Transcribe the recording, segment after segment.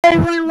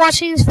Everyone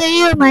watching this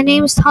video, my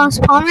name is Thomas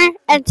Palmer,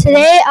 and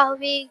today I'll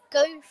be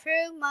going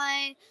through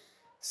my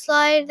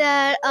slide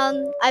that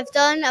I've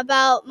done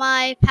about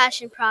my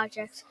passion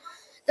project.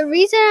 The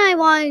reason I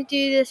wanted to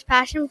do this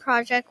passion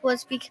project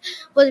was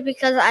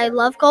because I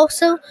love golf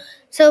so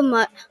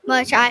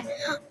much.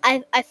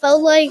 I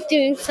felt like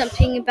doing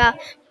something about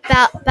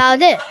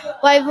it.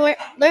 What I've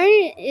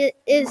learned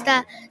is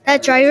that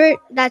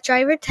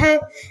driver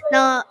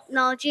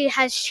technology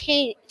has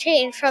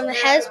changed from the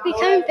heads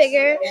becoming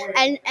bigger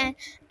and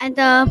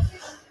the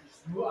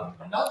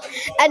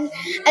and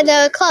and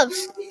the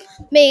clubs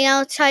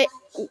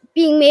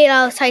being made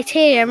out of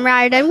titanium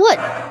rather than wood.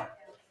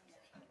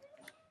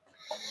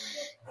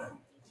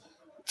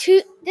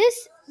 To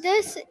this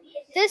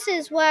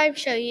is what I'm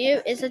showing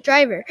you is a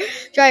driver.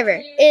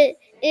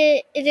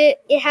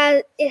 It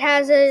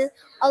has a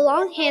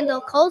long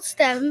handle called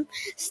stem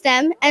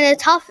and a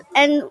top,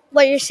 and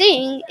what you're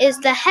seeing is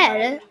the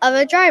head of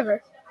a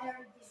driver.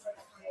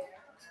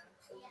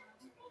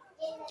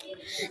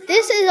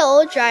 This is an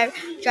old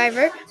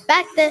driver.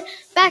 Back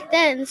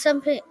then,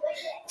 something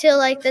till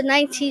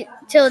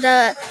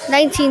the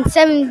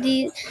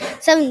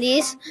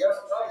 1970s,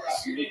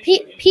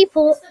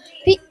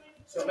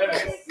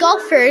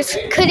 golfers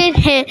couldn't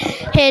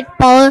hit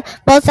balls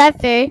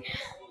that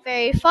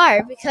very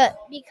far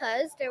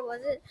because there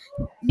wasn't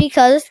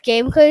because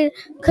game could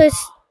because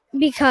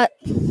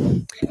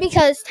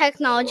because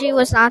technology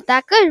was not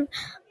that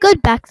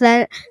good back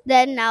then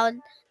now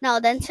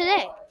than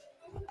today.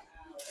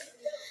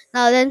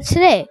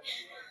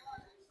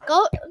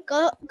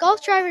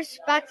 Golf drivers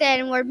back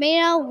then were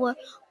made out of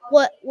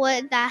wood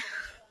that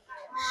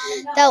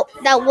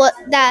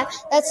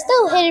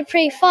still hit it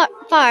pretty far,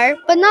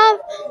 but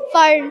not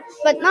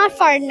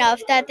far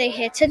enough that they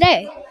hit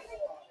today.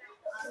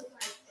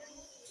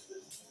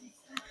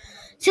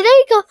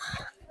 Today,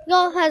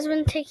 golf has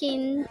been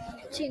taken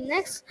to the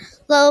next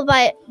level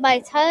by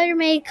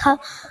tailor-made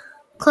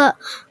club,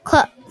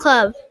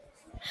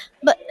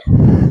 but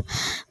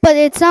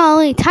it's not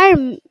only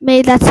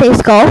tailor-made that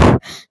saves golf.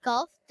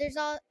 There's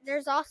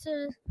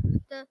also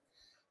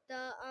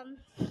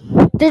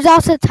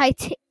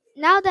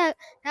now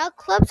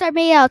clubs are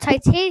made out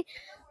of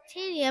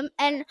titanium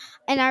and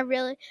are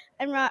really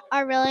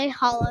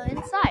hollow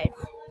inside.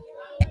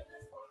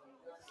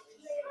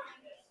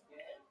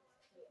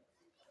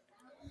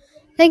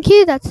 Thank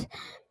you. That's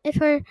it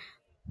for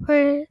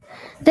today.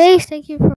 Thank you for